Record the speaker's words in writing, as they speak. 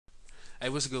Hey,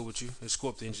 what's good with you? It's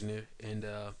Skorp the engineer, and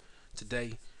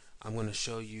today I'm going to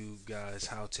show you guys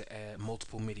how to add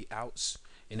multiple MIDI outs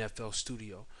in FL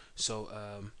Studio. So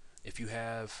if you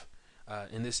have,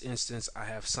 in this instance, I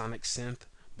have Sonic Synth,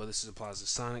 but this applies to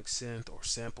Sonic Synth or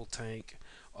Sample Tank,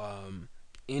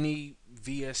 any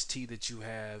VST that you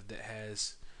have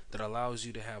that allows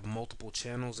you to have multiple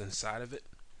channels inside of it.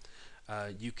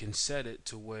 You can set it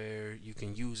to where you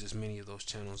can use as many of those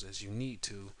channels as you need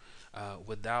to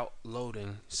without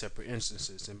loading separate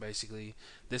instances. And basically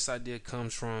this idea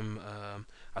comes from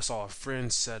I saw a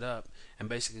friend set up, and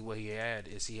basically what he had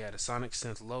is he had a Sonic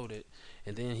Synth loaded,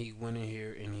 and then he went in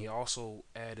here and he also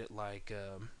added like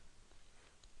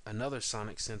another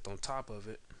Sonic Synth on top of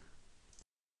it,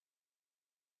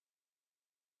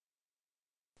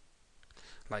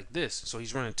 like this. So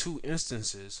he's running two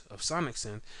instances of Sonic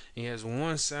Synth. He has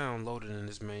one sound loaded in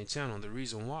his main channel. The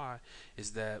reason why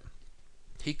is that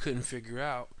he couldn't figure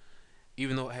out,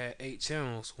 even though it had 8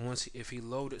 channels, if he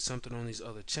loaded something on these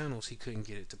other channels, he couldn't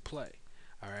get it to play.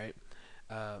 Alright,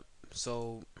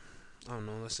 so I don't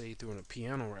know, let's say he threw in a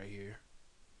piano right here.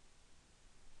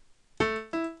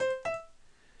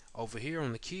 Over here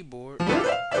on the keyboard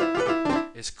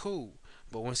it's cool,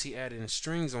 but once he added in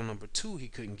strings on number 2, he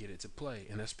couldn't get it to play,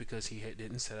 and that's because he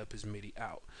didn't set up his MIDI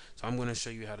out. So I'm going to show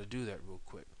you how to do that real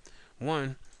quick.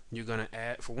 You're gonna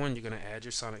add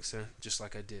your Sonic Synth just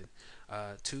like I did.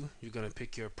 2, you're gonna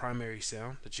pick your primary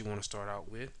sound that you want to start out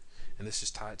with, and this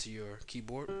is tied to your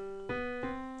keyboard.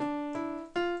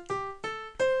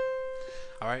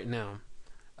 Alright, now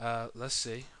let's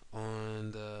say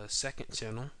on the second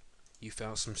channel you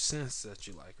found some synths that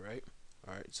you like, right?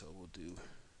 Alright, so we'll do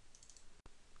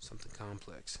something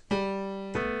complex.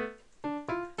 Now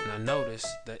notice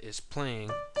that it's playing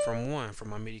from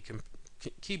my MIDI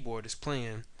keyboard is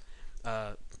playing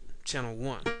channel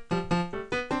 1.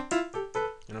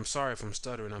 And I'm sorry if I'm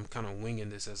stuttering, I'm kind of winging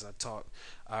this as I talk.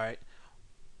 Alright,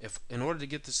 in order to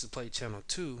get this to play channel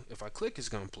 2, if I click, it's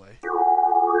going to play,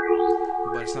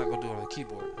 but it's not going to do it on the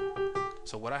keyboard.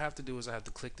 So what I have to do is I have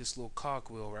to click this little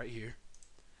cog wheel right here.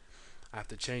 I have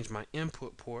to change my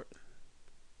input port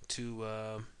to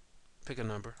pick a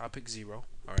number. I'll pick 0.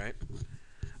 Alright,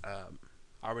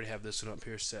 I already have this one up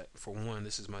here set for 1.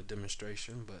 This is my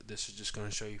demonstration, but this is just going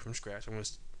to show you from scratch. I'm going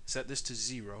to set this to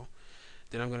 0.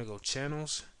 Then I'm going to go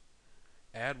channels,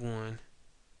 add 1,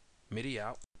 MIDI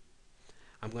out.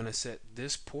 I'm going to set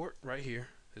this port right here,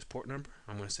 this port number,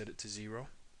 I'm going to set it to 0.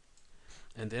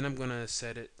 And then I'm going to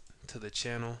set it to the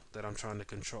channel that I'm trying to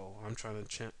control. I'm trying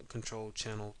to control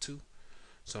channel 2.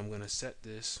 So I'm going to set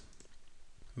this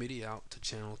MIDI out to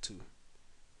channel 2.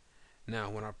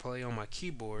 Now when I play on my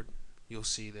keyboard, you'll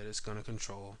see that it's going to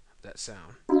control that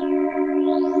sound.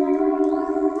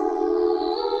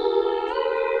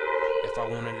 If I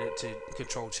wanted it to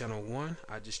control channel 1,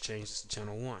 I just change this to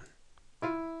channel 1.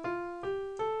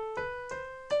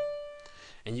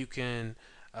 And you can,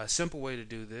 a simple way to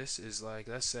do this is, like,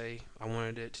 let's say I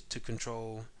wanted it to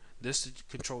control this to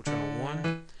control channel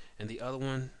 1, and the other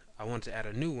one I want to add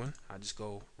a new one. I just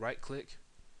go right click,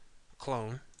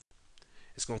 clone.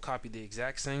 It's going to copy the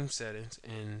exact same settings,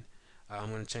 and I'm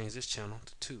going to change this channel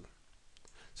to 2.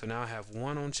 So now I have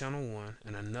one on channel 1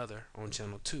 and another on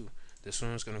channel 2. This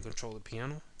one is going to control the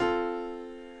piano.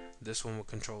 This one will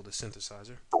control the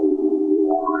synthesizer.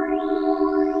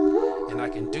 And I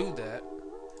can do that.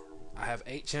 I have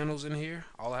 8 channels in here.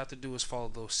 All I have to do is follow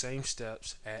those same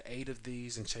steps, add 8 of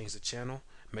these and change the channel.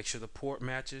 Make sure the port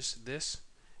matches this,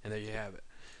 and there you have it.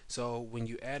 So when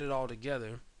you add it all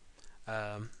together,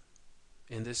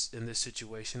 in this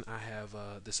situation, I have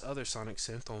this other Sonic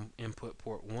Synth on input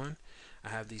port 1. I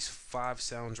have these 5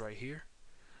 sounds right here.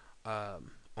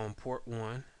 On port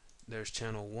 1, there's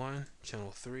channel 1,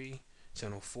 channel 3,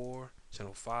 channel 4,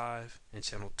 channel 5, and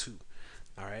channel 2.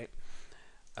 Alright,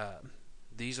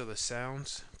 these are the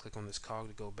sounds. Click on this cog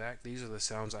to go back. These are the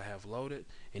sounds I have loaded,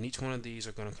 and each one of these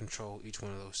are going to control each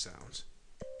one of those sounds.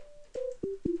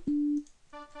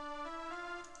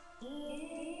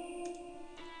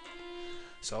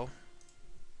 So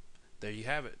there you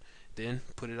have it. Then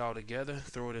put it all together,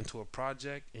 throw it into a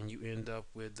project, and you end up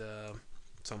with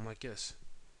something like this.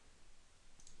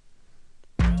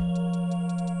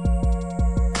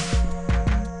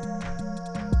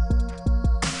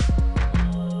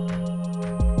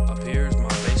 Up here is my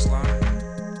bass line.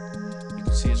 You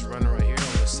can see it's running right here on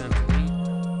the synth lead.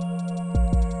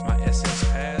 My SS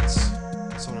pads,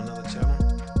 it's on another channel.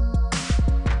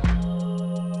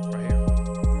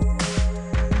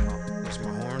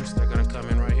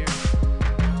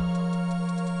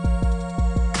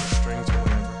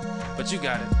 But you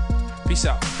got it. Peace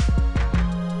out.